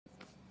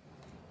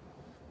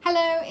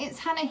Hello, it's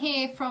Hannah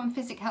here from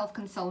Physic Health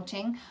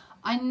Consulting.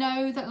 I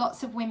know that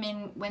lots of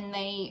women, when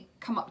they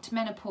come up to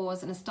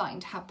menopause and are starting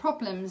to have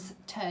problems,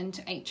 turn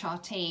to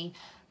HRT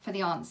for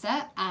the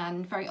answer,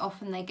 and very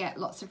often they get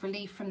lots of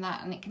relief from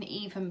that, and it can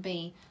even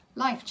be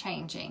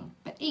life-changing.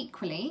 But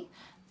equally,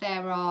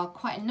 there are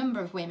quite a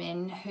number of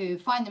women who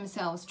find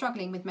themselves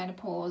struggling with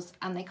menopause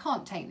and they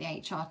can't take the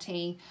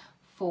HRT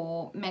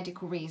for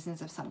medical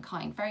reasons of some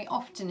kind. Very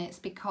often it's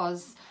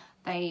because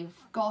they've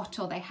got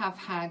or they have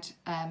had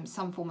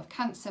some form of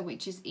cancer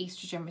which is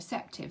estrogen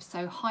receptive,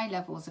 so high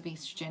levels of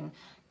estrogen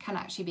can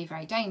actually be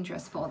very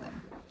dangerous for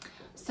them.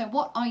 So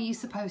what are you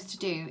supposed to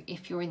do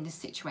if you're in this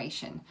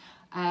situation?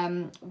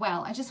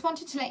 Well, I just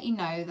wanted to let you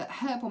know that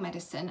herbal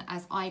medicine,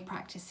 as I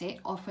practice it,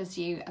 offers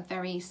you a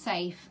very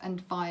safe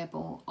and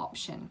viable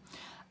option.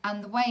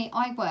 And the way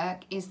I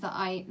work is that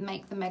I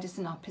make the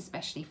medicine up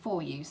especially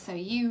for you, so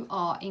you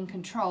are in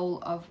control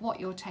of what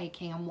you're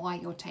taking and why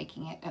you're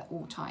taking it at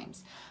all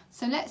times.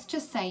 So let's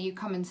just say you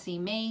come and see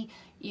me,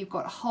 you've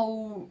got a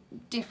whole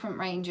different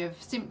range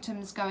of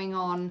symptoms going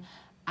on,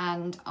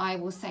 and I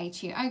will say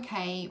to you,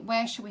 okay,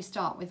 where should we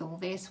start with all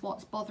this?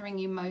 What's bothering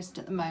you most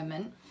at the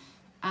moment?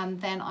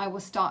 And then I will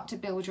start to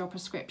build your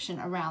prescription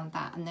around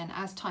that, and then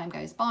as time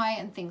goes by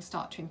and things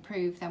start to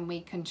improve, then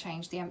we can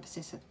change the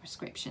emphasis of the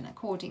prescription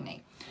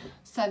accordingly.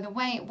 So the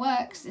way it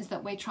works is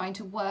that we're trying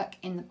to work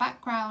in the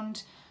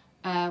background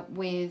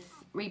with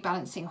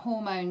rebalancing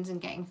hormones and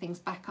getting things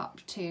back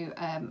up to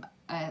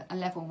a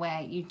level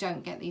where you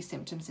don't get these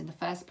symptoms in the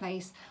first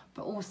place,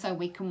 but also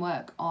we can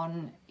work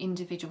on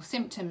individual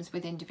symptoms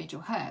with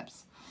individual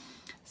herbs.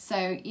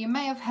 So you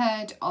may have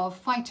heard of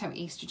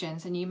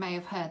phytoestrogens, and you may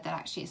have heard that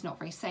actually it's not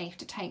very safe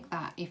to take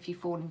that if you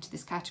fall into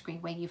this category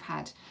where you've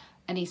had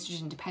an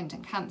estrogen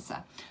dependent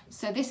cancer.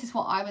 So this is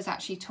what I was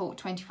actually taught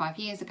 25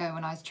 years ago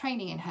when I was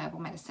training in herbal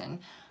medicine.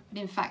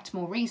 But in fact,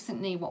 more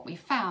recently, what we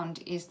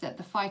found is that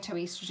the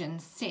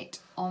phytoestrogens sit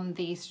on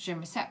the estrogen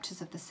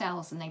receptors of the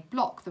cells and they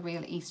block the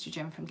real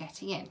estrogen from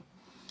getting in.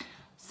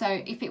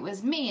 So if it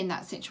was me in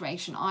that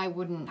situation, I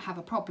wouldn't have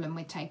a problem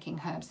with taking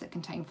herbs that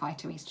contain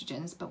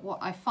phytoestrogens. But what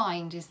I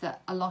find is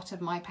that a lot of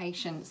my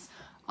patients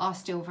are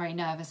still very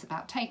nervous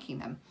about taking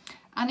them.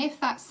 And if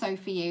that's so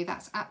for you,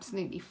 that's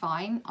absolutely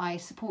fine. I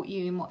support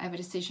you in whatever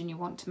decision you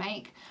want to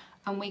make.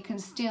 And we can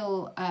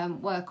still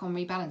work on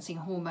rebalancing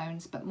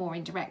hormones, but more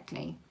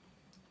indirectly.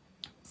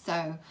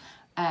 So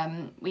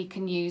we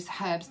can use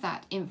herbs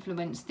that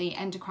influence the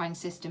endocrine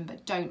system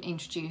but don't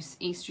introduce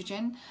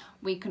estrogen.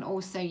 We can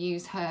also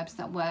use herbs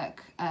that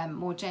work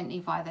more gently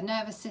via the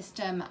nervous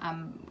system,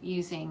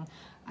 using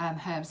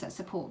herbs that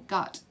support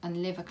gut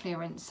and liver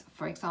clearance,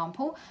 for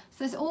example. So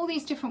there's all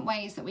these different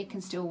ways that we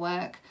can still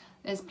work.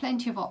 There's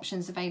plenty of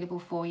options available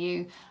for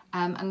you,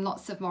 and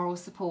lots of moral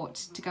support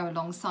to go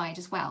alongside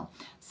as well.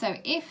 So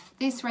if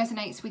this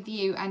resonates with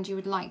you and you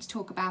would like to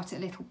talk about it a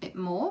little bit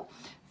more,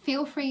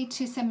 feel free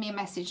to send me a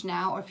message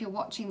now, or if you're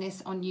watching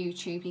this on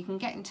YouTube, you can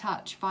get in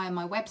touch via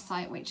my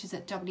website, which is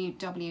at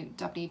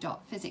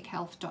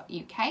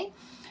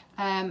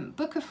www.physichealth.uk.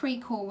 Book a free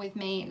call with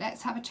me,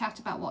 let's have a chat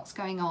about what's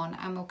going on,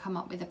 and we'll come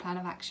up with a plan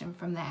of action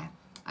from there.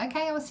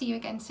 Okay, I'll see you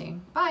again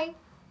soon. Bye.